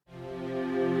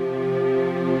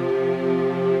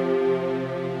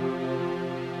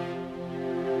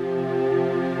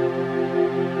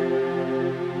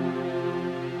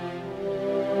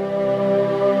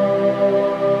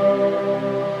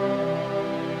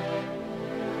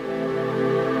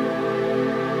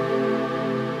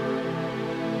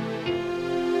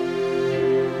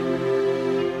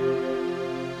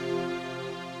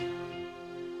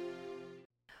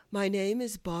My name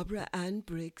is Barbara Ann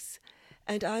Briggs,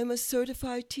 and I am a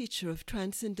certified teacher of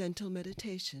Transcendental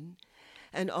Meditation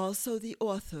and also the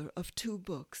author of 2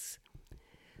 books,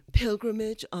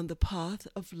 Pilgrimage on the Path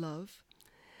of Love,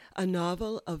 a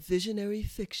novel of visionary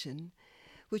fiction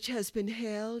which has been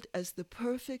hailed as the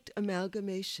perfect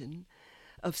amalgamation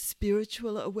of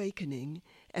spiritual awakening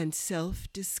and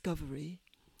self-discovery.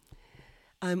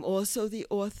 I'm also the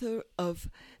author of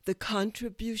The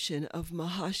Contribution of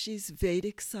Maharshi's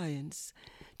Vedic Science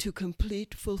to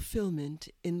Complete Fulfillment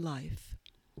in Life.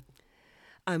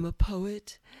 I'm a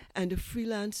poet and a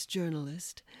freelance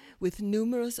journalist with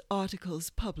numerous articles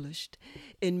published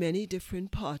in many different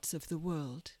parts of the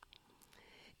world.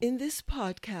 In this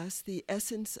podcast, The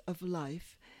Essence of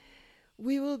Life,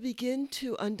 we will begin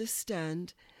to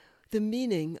understand the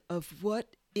meaning of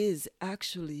what is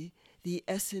actually the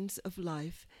essence of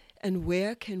life and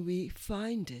where can we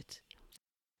find it.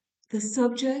 The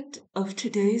subject of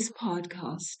today's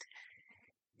podcast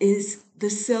is the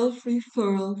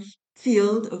self-referral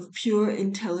field of pure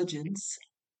intelligence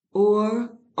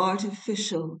or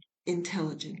artificial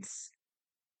intelligence.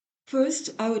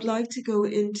 First, I would like to go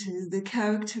into the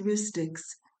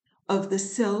characteristics of the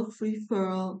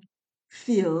self-referral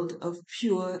field of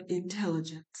pure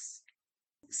intelligence.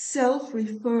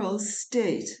 Self-referral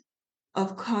state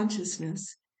of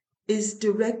consciousness is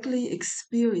directly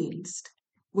experienced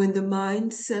when the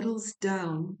mind settles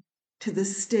down to the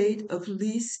state of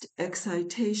least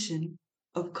excitation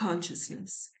of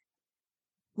consciousness.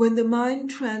 When the mind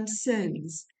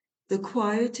transcends the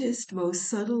quietest, most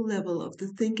subtle level of the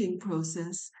thinking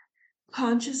process,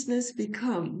 consciousness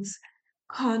becomes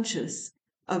conscious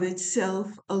of itself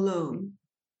alone.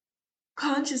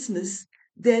 Consciousness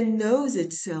then knows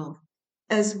itself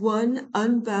as one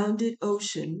unbounded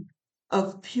ocean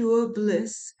of pure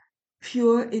bliss,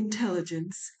 pure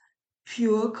intelligence,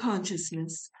 pure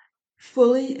consciousness,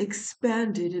 fully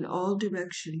expanded in all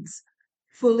directions,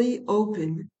 fully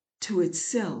open to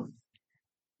itself.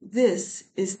 This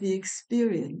is the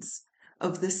experience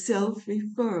of the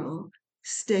self-referral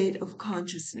state of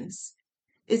consciousness.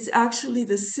 It's actually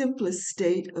the simplest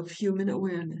state of human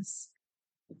awareness.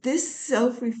 This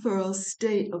self-referral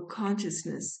state of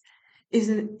consciousness is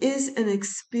an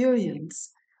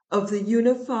experience of the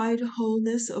unified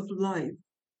wholeness of life,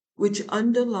 which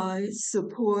underlies,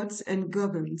 supports, and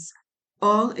governs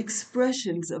all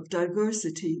expressions of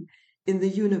diversity in the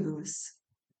universe.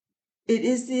 It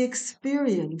is the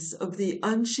experience of the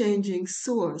unchanging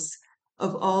source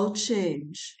of all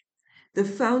change, the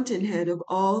fountainhead of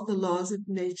all the laws of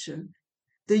nature,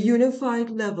 the unified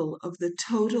level of the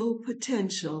total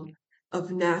potential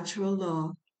of natural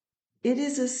law. It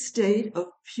is a state of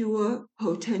pure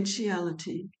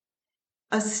potentiality,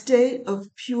 a state of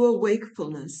pure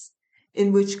wakefulness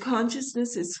in which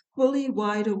consciousness is fully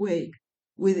wide awake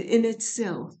within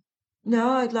itself.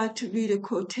 Now I'd like to read a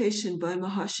quotation by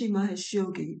Maharshi Mahesh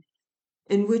Yogi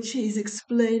in which he's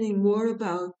explaining more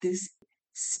about this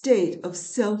state of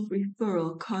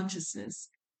self-referral consciousness.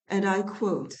 And I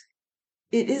quote,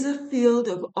 "It is a field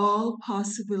of all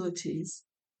possibilities,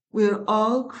 where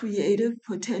all creative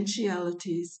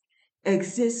potentialities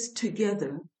exist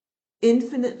together,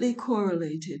 infinitely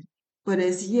correlated, but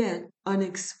as yet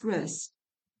unexpressed.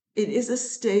 It is a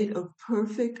state of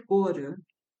perfect order,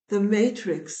 the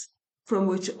matrix from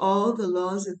which all the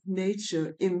laws of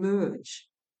nature emerge,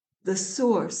 the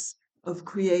source of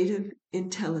creative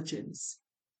intelligence."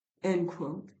 End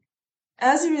quote.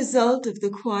 As a result of the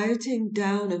quieting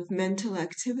down of mental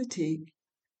activity,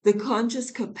 the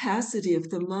conscious capacity of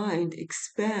the mind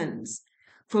expands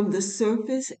from the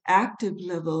surface active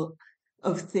level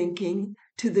of thinking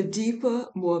to the deeper,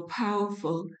 more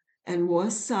powerful, and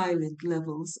more silent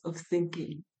levels of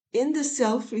thinking. In the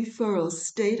self-referral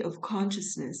state of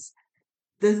consciousness,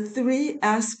 the 3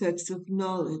 aspects of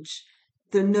knowledge,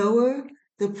 the knower,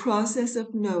 the process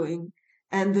of knowing,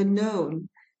 and the known,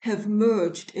 have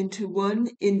merged into one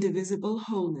indivisible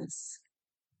wholeness.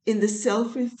 In the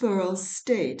self-referral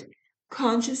state,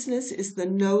 consciousness is the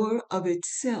knower of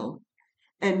itself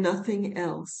and nothing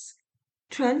else.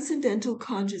 Transcendental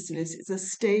consciousness is a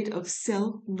state of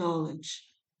self-knowledge,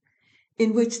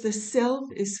 in which the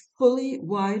self is fully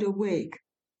wide awake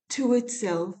to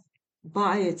itself,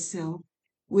 by itself,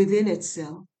 within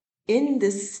itself. In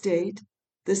this state,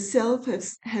 the self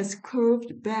has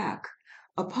curved back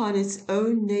upon its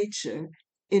own nature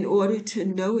in order to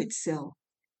know itself.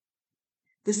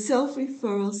 The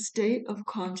self-referral state of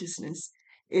consciousness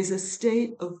is a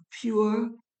state of pure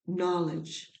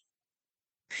knowledge.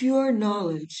 Pure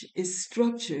knowledge is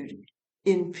structured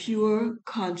in pure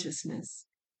consciousness.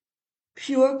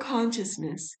 Pure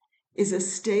consciousness is a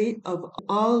state of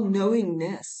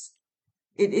all-knowingness.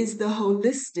 It is the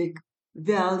holistic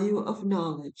value of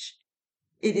knowledge.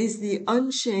 It is the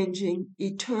unchanging,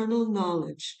 eternal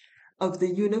knowledge of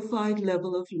the unified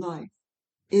level of life.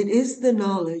 It is the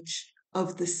knowledge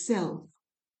of the self.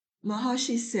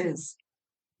 Maharishi says,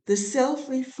 the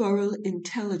self-referral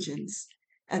intelligence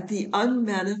at the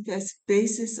unmanifest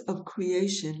basis of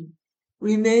creation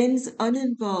remains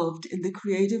uninvolved in the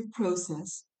creative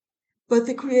process, but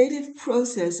the creative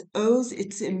process owes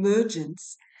its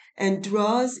emergence and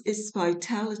draws its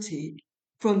vitality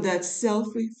from that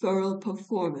self-referral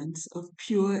performance of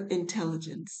pure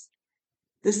intelligence.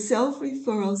 The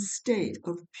self-referral state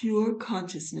of pure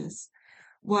consciousness,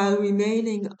 while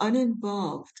remaining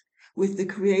uninvolved with the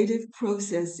creative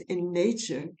process in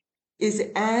nature, is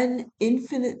an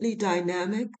infinitely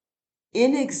dynamic,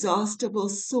 inexhaustible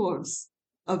source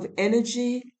of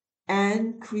energy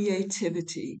and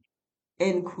creativity.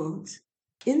 End quote.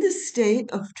 In the state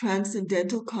of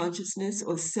transcendental consciousness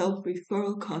or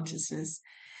self-referral consciousness,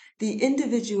 the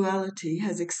individuality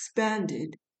has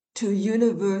expanded to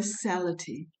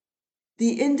universality.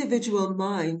 The individual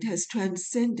mind has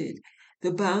transcended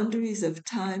the boundaries of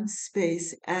time,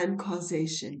 space, and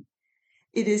causation.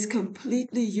 It is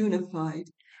completely unified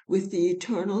with the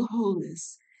eternal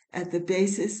wholeness at the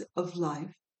basis of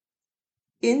life.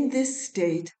 In this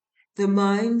state, the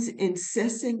mind's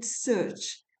incessant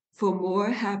search for more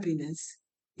happiness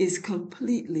is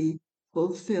completely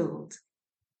fulfilled.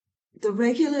 The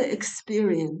regular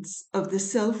experience of the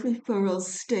self-referral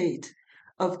state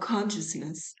of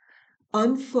consciousness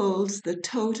unfolds the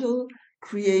total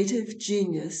creative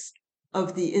genius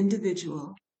of the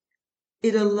individual.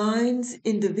 It aligns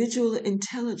individual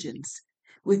intelligence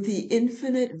with the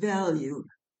infinite value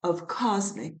of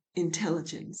cosmic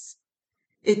intelligence.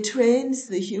 It trains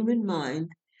the human mind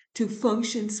to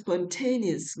function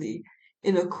spontaneously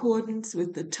in accordance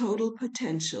with the total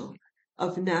potential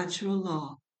of natural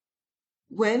law.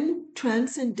 When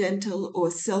transcendental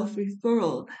or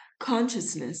self-referral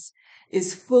consciousness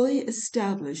is fully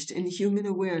established in human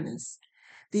awareness,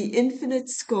 the infinite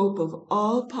scope of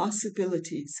all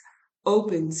possibilities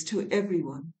opens to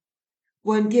everyone.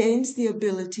 One gains the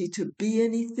ability to be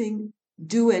anything,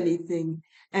 do anything,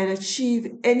 and achieve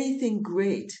anything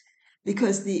great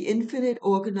because the infinite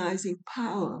organizing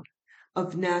power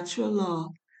of natural law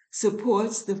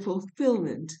supports the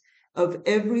fulfillment of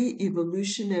every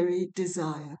evolutionary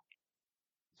desire.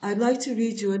 I'd like to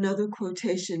read you another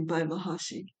quotation by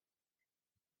Maharishi,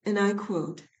 and I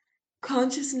quote,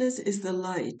 "Consciousness is the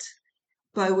light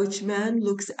by which man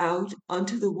looks out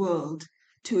onto the world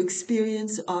to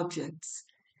experience objects.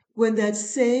 When that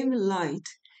same light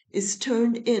is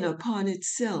turned in upon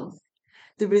itself,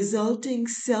 the resulting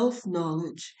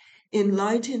self-knowledge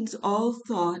enlightens all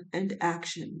thought and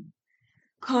action.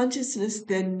 Consciousness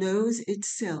then knows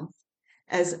itself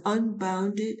as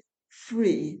unbounded,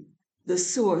 free, the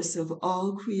source of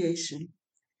all creation.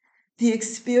 The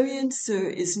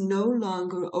experiencer is no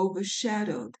longer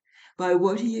overshadowed by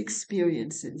what he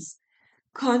experiences.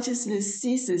 Consciousness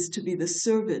ceases to be the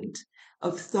servant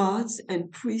of thoughts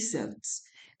and precepts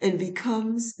and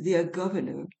becomes their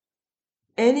governor.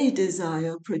 Any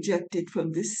desire projected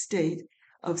from this state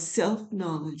of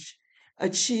self-knowledge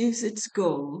achieves its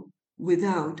goal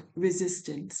without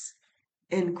resistance."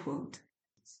 End quote.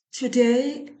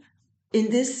 Today,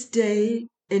 in this day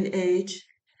and age,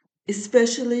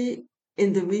 especially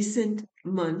in the recent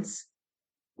months,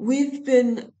 we've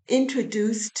been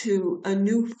introduced to a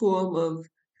new form of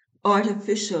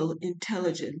artificial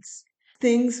intelligence,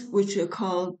 things which are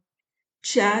called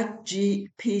Chat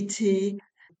GPT,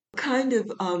 kind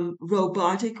of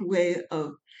robotic way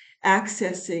of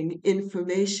accessing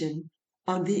information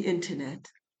on the internet.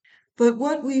 But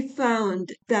what we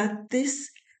found that this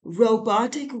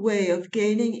robotic way of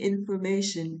gaining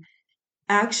information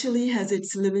actually has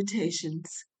its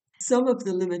limitations. Some of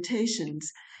the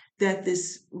limitations that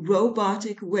this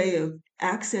robotic way of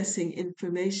accessing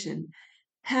information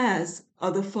has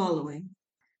are the following.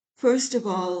 First of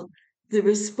all, the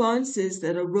responses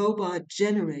that a robot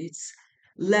generates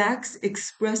lacks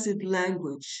expressive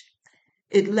language.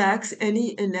 It lacks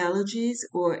any analogies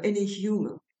or any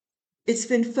humor. It's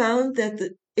been found that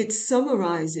it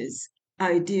summarizes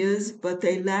ideas, but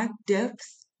they lack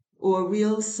depth or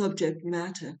real subject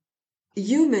matter.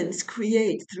 Humans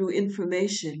create through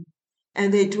information,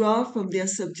 and they draw from their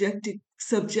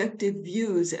subjective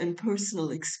views and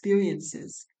personal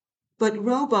experiences. But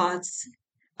robots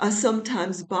are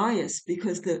sometimes biased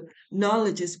because the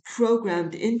knowledge is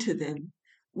programmed into them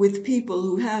with people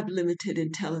who have limited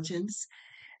intelligence,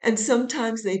 and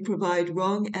sometimes they provide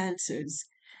wrong answers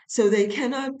So they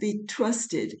cannot be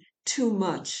trusted too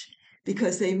much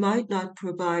because they might not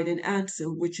provide an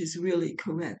answer which is really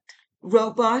correct.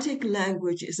 Robotic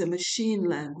language is a machine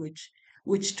language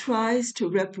which tries to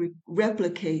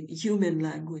replicate human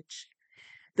language.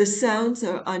 The sounds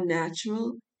are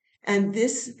unnatural, and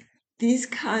these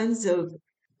kinds of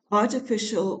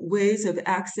artificial ways of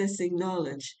accessing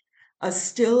knowledge are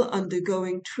still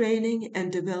undergoing training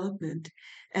and development,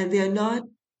 and they're not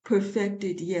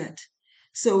perfected yet.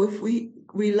 So if we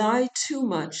rely too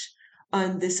much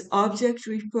on this object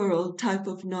referral type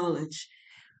of knowledge,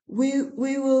 we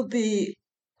will be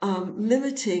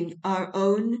limiting our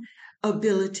own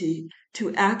ability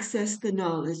to access the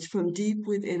knowledge from deep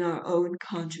within our own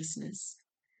consciousness.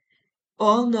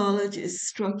 All knowledge is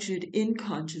structured in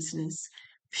consciousness.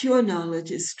 Pure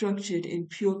knowledge is structured in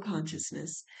pure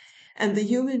consciousness. And the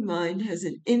human mind has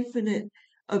an infinite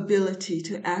ability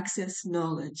to access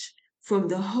knowledge from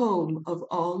the home of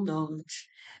all knowledge,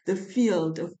 the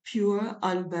field of pure,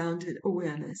 unbounded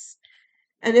awareness.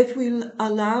 And if we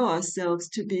allow ourselves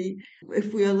to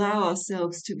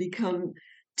become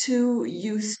too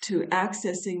used to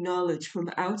accessing knowledge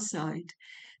from outside,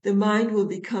 the mind will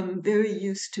become very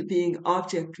used to being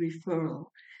object referral,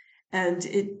 and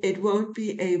it won't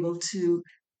be able to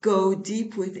go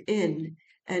deep within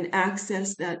and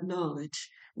access that knowledge,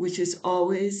 which is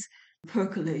always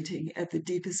percolating at the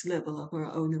deepest level of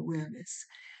our own awareness.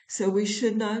 So we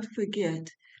should not forget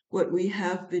what we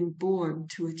have been born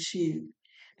to achieve,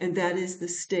 and that is the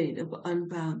state of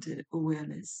unbounded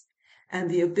awareness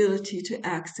and the ability to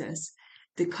access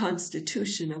the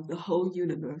constitution of the whole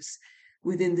universe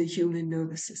within the human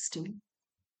nervous system.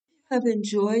 If you have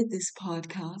enjoyed this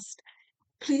podcast,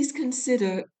 please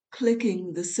consider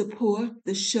clicking the support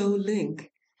the show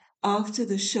link after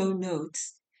the show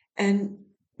notes and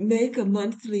make a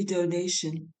monthly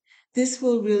donation. This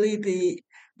will really be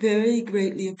very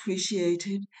greatly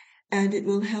appreciated, and it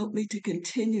will help me to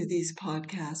continue these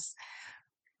podcasts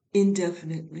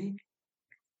indefinitely.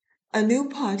 A new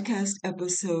podcast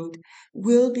episode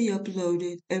will be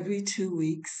uploaded every 2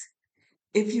 weeks.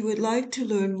 If you would like to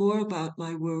learn more about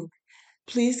my work,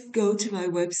 please go to my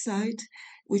website,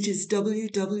 which is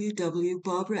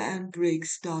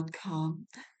www.barbaraannbriggs.com.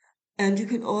 And you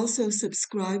can also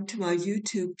subscribe to my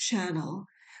YouTube channel,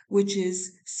 which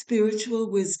is Spiritual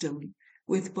Wisdom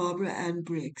with Barbara Ann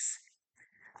Briggs.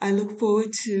 I look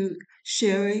forward to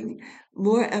sharing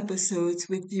more episodes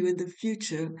with you in the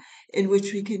future in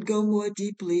which we can go more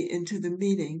deeply into the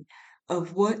meaning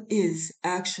of what is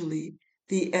actually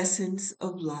the essence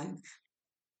of life.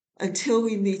 Until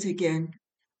we meet again,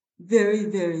 very,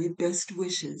 very best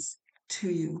wishes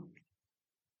to you.